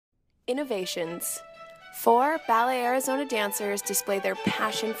Innovations. 4 Ballet Arizona dancers display their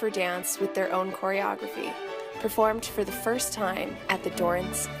passion for dance with their own choreography, performed for the first time at the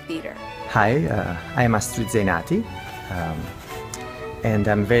Dorrance Theatre. Hi, I am Astrit Zejnati, and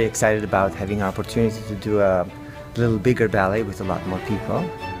I'm very excited about having an opportunity to do a little bigger ballet with a lot more people.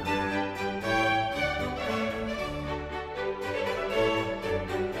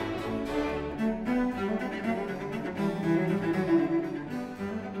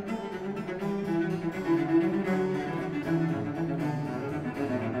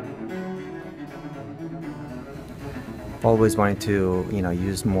 Always wanted to,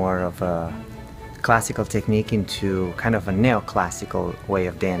 use more of a classical technique into kind of a neoclassical way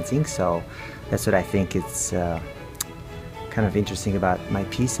of dancing. So that's what I think it's kind of interesting about my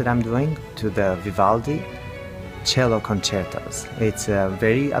piece that I'm doing, to the Vivaldi cello concertos. It's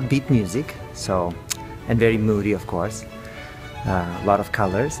very upbeat music, and very moody, of course. A lot of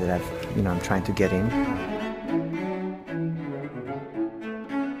colors that I'm trying to get in.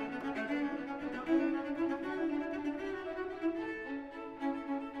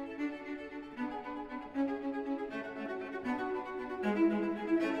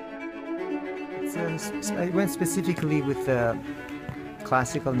 I went specifically with the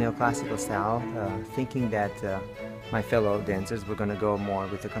classical, neoclassical style, thinking that my fellow dancers were going to go more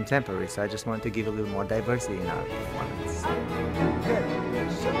with the contemporary, so I just wanted to give a little more diversity in our performance.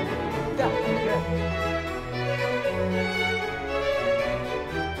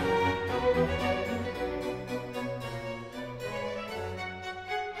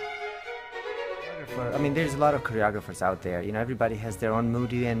 I mean, there's a lot of choreographers out there. Everybody has their own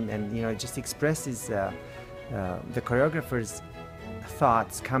moody, and it just expresses the choreographer's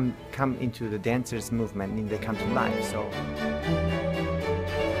thoughts come into the dancer's movement, and they come to life. So.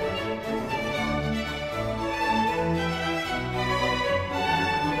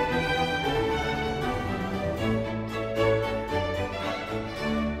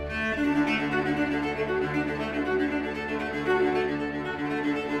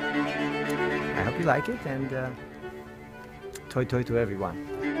 I hope you like it, and toi toi to everyone.